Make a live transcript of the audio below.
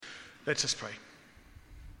Let us pray.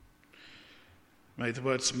 May the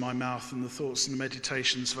words of my mouth and the thoughts and the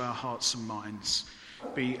meditations of our hearts and minds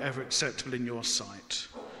be ever acceptable in your sight,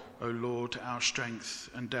 O Lord, our strength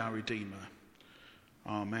and our Redeemer.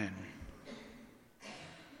 Amen.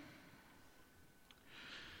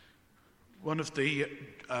 One of the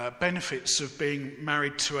benefits of being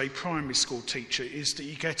married to a primary school teacher is that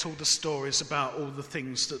you get all the stories about all the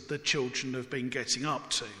things that the children have been getting up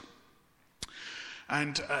to.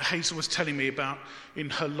 And Hazel was telling me about in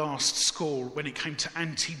her last school, when it came to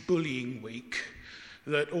anti-bullying week,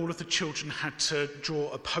 that all of the children had to draw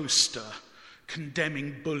a poster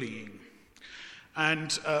condemning bullying.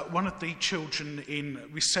 And one of the children in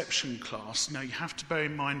reception class, now you have to bear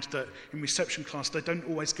in mind that in reception class they don't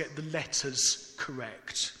always get the letters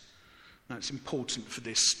correct. That's important for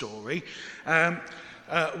this story.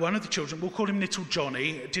 One of the children, we'll call him Little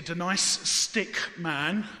Johnny, did a nice stick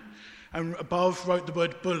man and above wrote the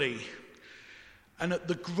word bully. And at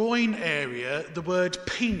the groin area, the word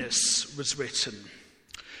penis was written.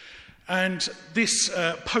 And this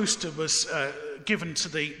poster was given to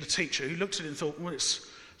the teacher, who looked at it and thought, well, it's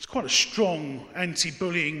quite a strong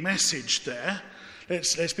anti-bullying message there.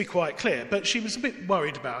 Let's be quite clear. But she was a bit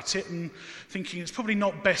worried about it and thinking it's probably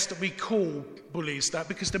not best that we call bullies that,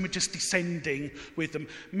 because then we're just descending with them.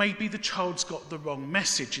 Maybe the child's got the wrong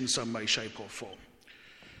message in some way, shape or form.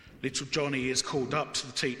 Little Johnny is called up to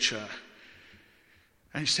the teacher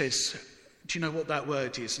and he says, do you know what that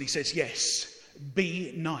word is? And he says, yes,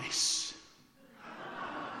 be nice.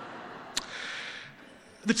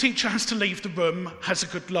 The teacher has to leave the room, has a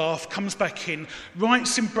good laugh, comes back in,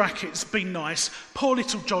 writes in brackets, be nice. Poor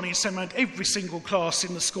little Johnny is sent around every single class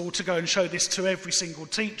in the school to go and show this to every single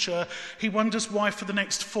teacher. He wonders why for the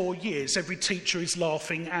next 4 years every teacher is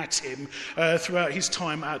laughing at him throughout his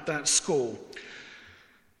time at that school.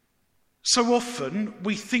 So often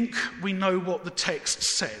we think we know what the text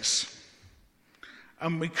says,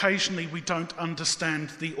 and occasionally we don't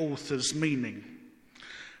understand the author's meaning.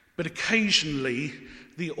 But occasionally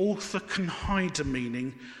the author can hide a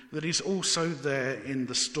meaning that is also there in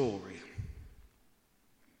the story.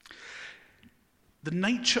 The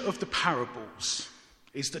nature of the parables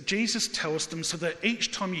is that Jesus tells them so that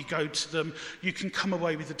each time you go to them, you can come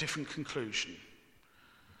away with a different conclusion.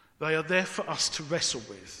 They are there for us to wrestle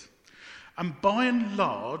with. And by and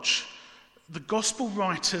large, the gospel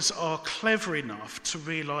writers are clever enough to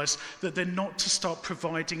realise that they're not to start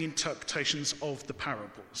providing interpretations of the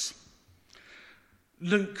parables.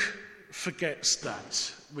 Luke forgets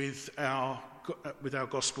that with our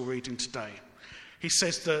gospel reading today. He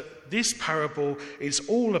says that this parable is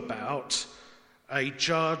all about a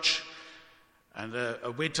judge and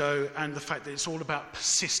a widow, and the fact that it's all about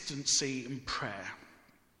persistency in prayer.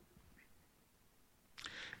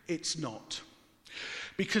 It's not.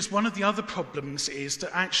 Because one of the other problems is that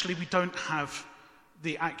actually we don't have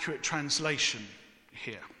the accurate translation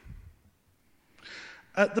here.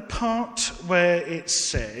 At the part where it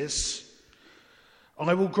says,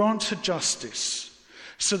 I will grant her justice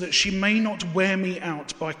so that she may not wear me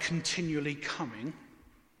out by continually coming,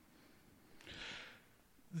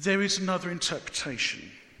 there is another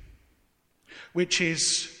interpretation, which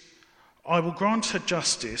is, I will grant her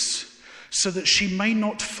justice so that she may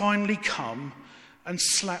not finally come and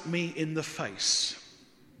slap me in the face.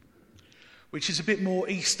 Which is a bit more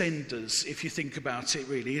EastEnders, if you think about it,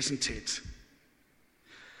 really, isn't it?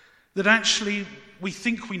 That actually we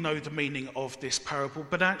think we know the meaning of this parable,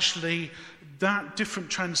 but actually that different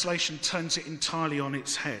translation turns it entirely on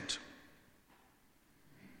its head.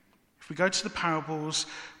 If we go to the parables,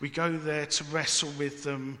 we go there to wrestle with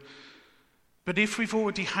them. But if we've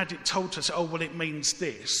already had it told us, oh, well, it means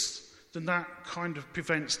this, then that kind of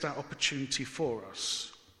prevents that opportunity for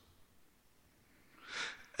us.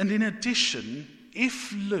 And in addition,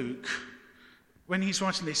 if Luke, when he's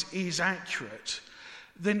writing this, is accurate,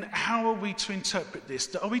 then how are we to interpret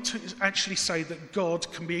this? Are we to actually say that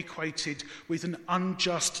God can be equated with an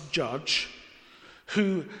unjust judge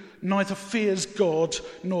who neither fears God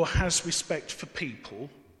nor has respect for people?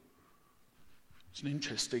 It's an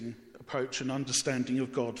interesting approach and understanding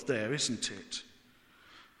of God there, isn't it?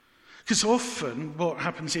 Because often what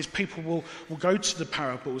happens is people will go to the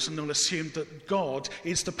parables and they'll assume that God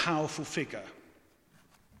is the powerful figure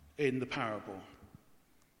in the parable,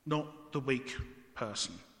 not the weak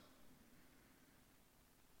person.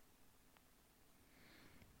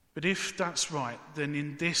 But if that's right, then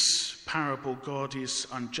in this parable God is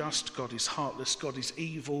unjust, God is heartless, God is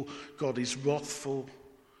evil, God is wrathful.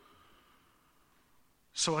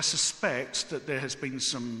 So I suspect that there has been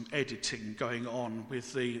some editing going on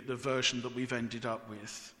with the version that we've ended up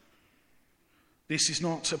with. This is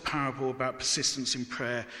not a parable about persistence in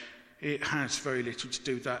prayer. It has very little to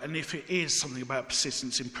do with that. And if it is something about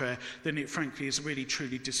persistence in prayer, then it frankly is a really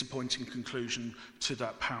truly disappointing conclusion to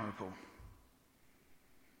that parable.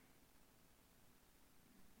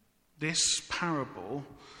 This parable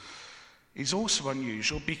is also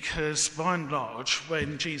unusual because, by and large,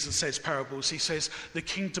 when Jesus says parables, he says the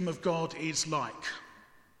kingdom of God is like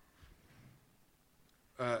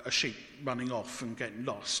a sheep running off and getting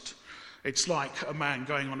lost. It's like a man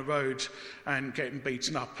going on a road and getting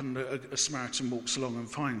beaten up, and a Samaritan walks along and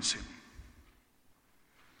finds him.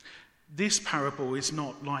 This parable is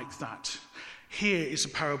not like that. Here is a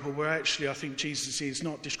parable where actually I think Jesus is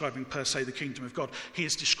not describing per se the kingdom of God. He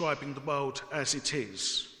is describing the world as it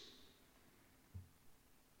is.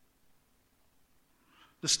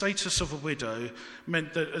 The status of a widow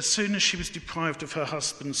meant that as soon as she was deprived of her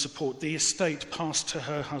husband's support, the estate passed to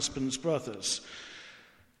her husband's brothers.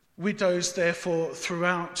 Widows, therefore,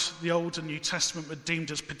 throughout the Old and New Testament were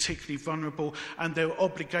deemed as particularly vulnerable, and there were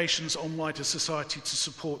obligations on wider society to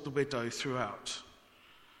support the widow throughout.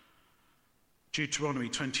 Deuteronomy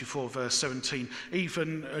 24, verse 17,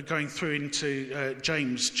 even going through into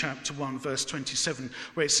James chapter 1, verse 27,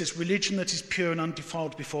 where it says, "Religion that is pure and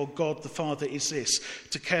undefiled before God the Father is this,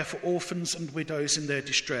 to care for orphans and widows in their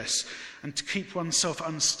distress, and to keep oneself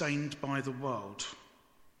unstained by the world."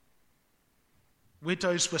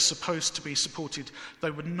 Widows were supposed to be supported.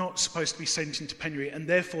 They were not supposed to be sent into penury. And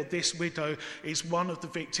therefore, this widow is one of the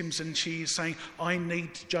victims, and she is saying, I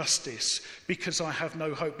need justice because I have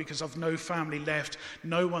no hope, because I've no family left,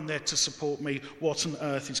 no one there to support me. What on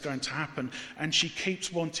earth is going to happen? And she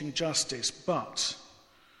keeps wanting justice, but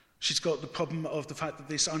she's got the problem of the fact that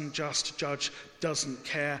this unjust judge doesn't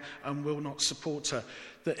care and will not support her,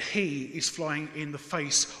 that he is flying in the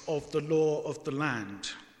face of the law of the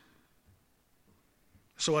land.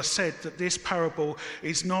 So I said that this parable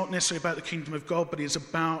is not necessarily about the kingdom of God, but it's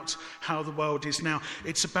about how the world is now.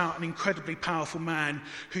 It's about an incredibly powerful man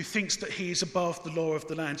who thinks that he is above the law of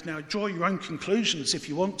the land. Now, draw your own conclusions if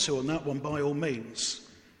you want to on that one, by all means.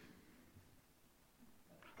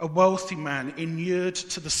 A wealthy man inured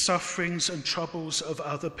to the sufferings and troubles of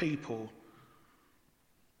other people.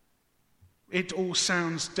 It all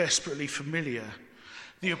sounds desperately familiar.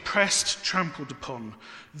 The oppressed trampled upon,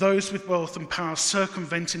 those with wealth and power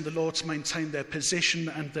circumventing the law to maintain their position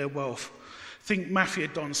and their wealth. Think mafia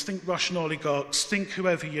dons, think Russian oligarchs, think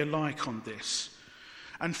whoever you like on this.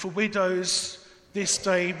 And for widows, this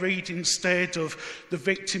day read instead of the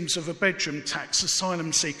victims of a bedroom tax,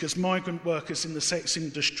 asylum seekers, migrant workers in the sex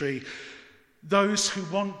industry, those who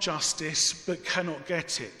want justice but cannot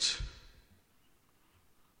get it.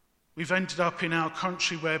 We've ended up in our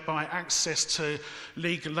country whereby access to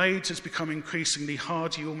legal aid has become increasingly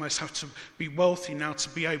hard. You almost have to be wealthy now to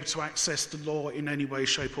be able to access the law in any way,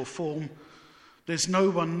 shape or form. There's no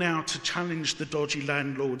one now to challenge the dodgy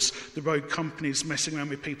landlords, the rogue companies messing around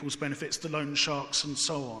with people's benefits, the loan sharks and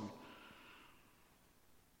so on.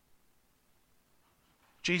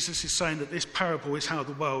 Jesus is saying that this parable is how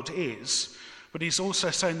the world is. But he's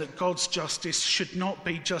also saying that God's justice should not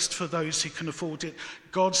be just for those who can afford it.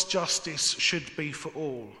 God's justice should be for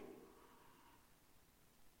all.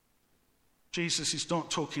 Jesus is not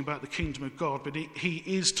talking about the kingdom of God, but he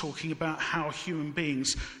is talking about how human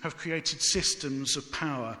beings have created systems of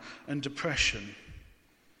power and oppression.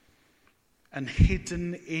 And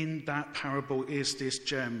hidden in that parable is this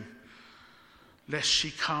gem. Lest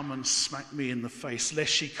she come and smack me in the face,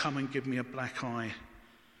 lest she come and give me a black eye.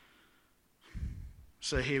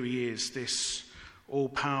 So here he is, this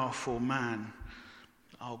all-powerful man.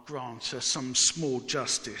 I'll grant her some small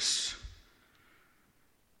justice.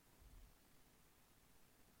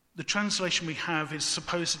 The translation we have is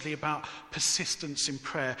supposedly about persistence in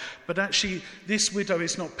prayer. But actually, this widow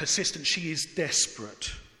is not persistent, she is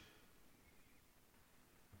desperate.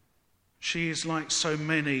 She is like so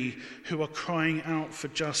many who are crying out for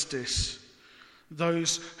justice.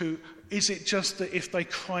 Those who, is it just that if they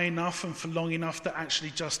cry enough and for long enough that actually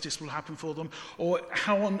justice will happen for them? Or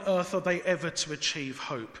how on earth are they ever to achieve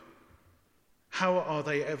hope? How are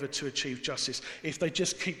they ever to achieve justice? If they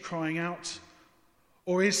just keep crying out?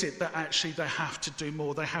 Or is it that actually they have to do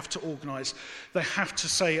more? They have to organise. They have to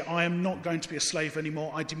say, I am not going to be a slave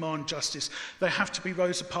anymore. I demand justice. They have to be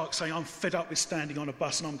Rosa Parks saying, I'm fed up with standing on a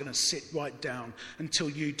bus and I'm going to sit right down until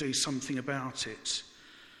you do something about it.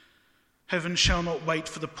 Heaven shall not wait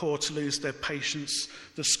for the poor to lose their patience,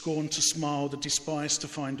 the scorned to smile, the despised to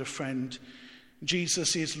find a friend.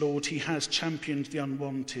 Jesus is Lord. He has championed the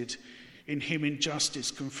unwanted. In him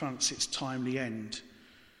injustice confronts its timely end.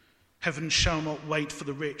 Heaven shall not wait for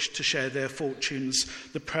the rich to share their fortunes,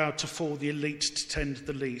 the proud to fall, the elite to tend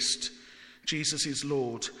the least. Jesus is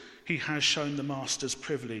Lord. He has shown the master's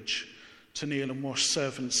privilege to kneel and wash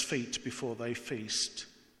servants' feet before they feast.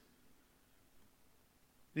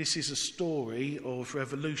 This is a story of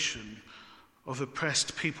revolution, of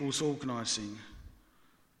oppressed people's organising,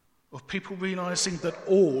 of people realising that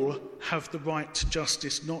all have the right to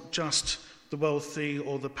justice, not just the wealthy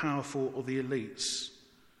or the powerful or the elites.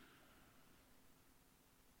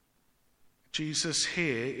 Jesus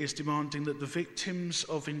here is demanding that the victims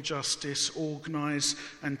of injustice organise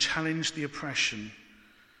and challenge the oppression,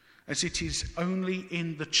 as it is only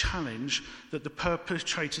in the challenge that the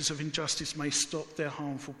perpetrators of injustice may stop their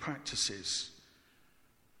harmful practices.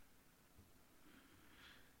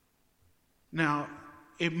 Now,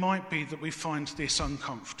 it might be that we find this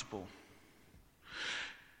uncomfortable.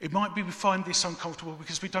 It might be we find this uncomfortable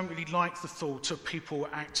because we don't really like the thought of people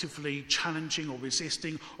actively challenging or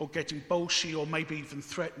resisting or getting bolshy or maybe even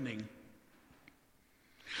threatening.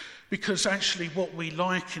 Because actually what we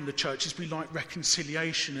like in the church is we like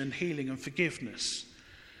reconciliation and healing and forgiveness.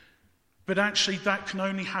 But actually that can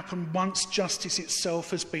only happen once justice itself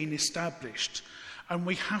has been established. And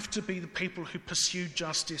we have to be the people who pursue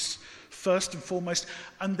justice first and foremost.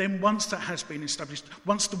 And then once that has been established,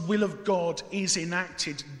 once the will of God is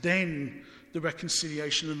enacted, then the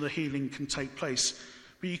reconciliation and the healing can take place.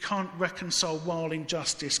 But you can't reconcile while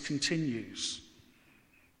injustice continues.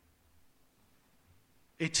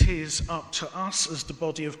 It is up to us as the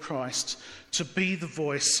body of Christ to be the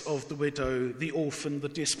voice of the widow, the orphan, the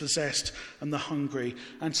dispossessed and the hungry,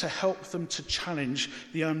 and to help them to challenge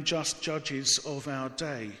the unjust judges of our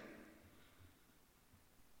day.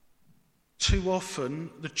 Too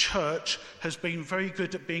often, the church has been very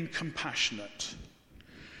good at being compassionate.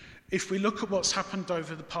 If we look at what's happened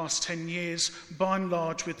over the past 10 years, by and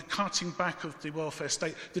large, with the cutting back of the welfare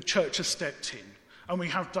state, the church has stepped in. And we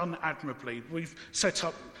have done admirably. We've set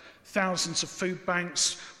up thousands of food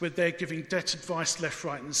banks where they're giving debt advice left,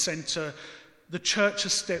 right and centre. The church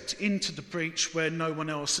has stepped into the breach where no one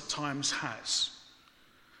else at times has.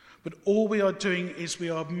 But all we are doing is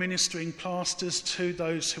we are ministering plasters to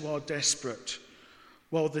those who are desperate,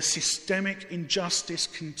 while the systemic injustice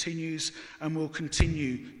continues and will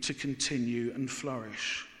continue and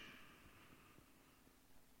flourish.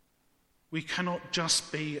 We cannot just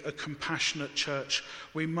be a compassionate church.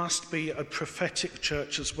 We must be a prophetic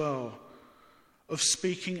church as well, of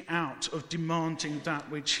speaking out, of demanding that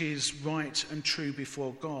which is right and true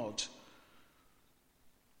before God.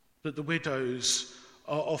 That the widows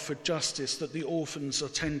are offered justice, that the orphans are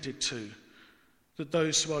tended to, that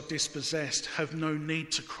those who are dispossessed have no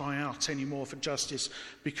need to cry out anymore for justice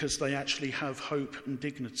because they actually have hope and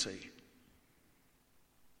dignity.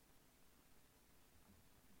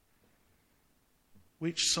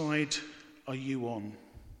 Which side are you on?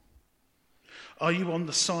 Are you on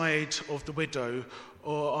the side of the widow,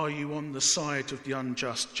 or are you on the side of the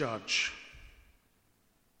unjust judge?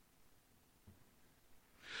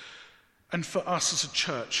 And for us as a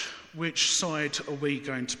church, which side are we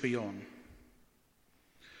going to be on?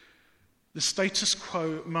 The status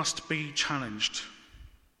quo must be challenged.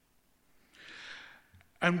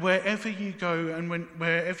 And wherever you go and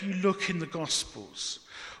wherever you look in the Gospels,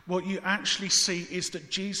 what you actually see is that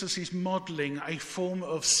Jesus is modelling a form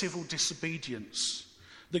of civil disobedience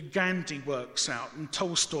that Gandhi works out and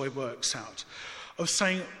Tolstoy works out, of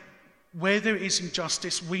saying where there is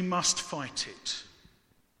injustice, we must fight it.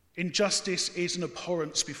 Injustice is an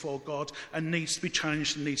abhorrence before God and needs to be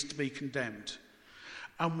challenged and needs to be condemned.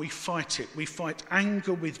 And we fight it. We fight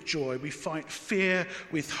anger with joy. We fight fear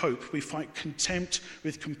with hope. We fight contempt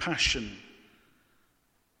with compassion.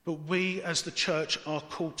 But we as the church are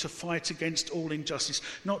called to fight against all injustice,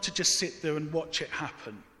 not to just sit there and watch it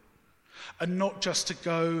happen, and not just to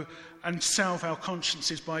go and salve our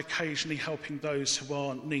consciences by occasionally helping those who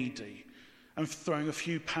are needy and throwing a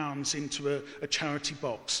few pounds into a charity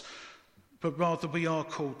box, but rather we are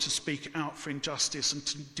called to speak out for injustice and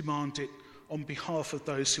to demand it on behalf of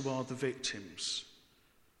those who are the victims.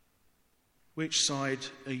 Which side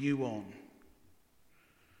are you on?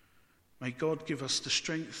 May God give us the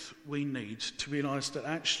strength we need to realise that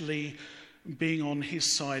actually being on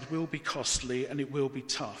his side will be costly and it will be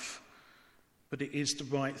tough, but it is the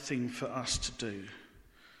right thing for us to do.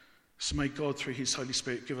 So may God, through his Holy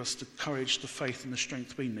Spirit, give us the courage, the faith and the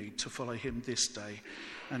strength we need to follow him this day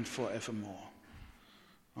and forevermore.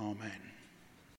 Amen.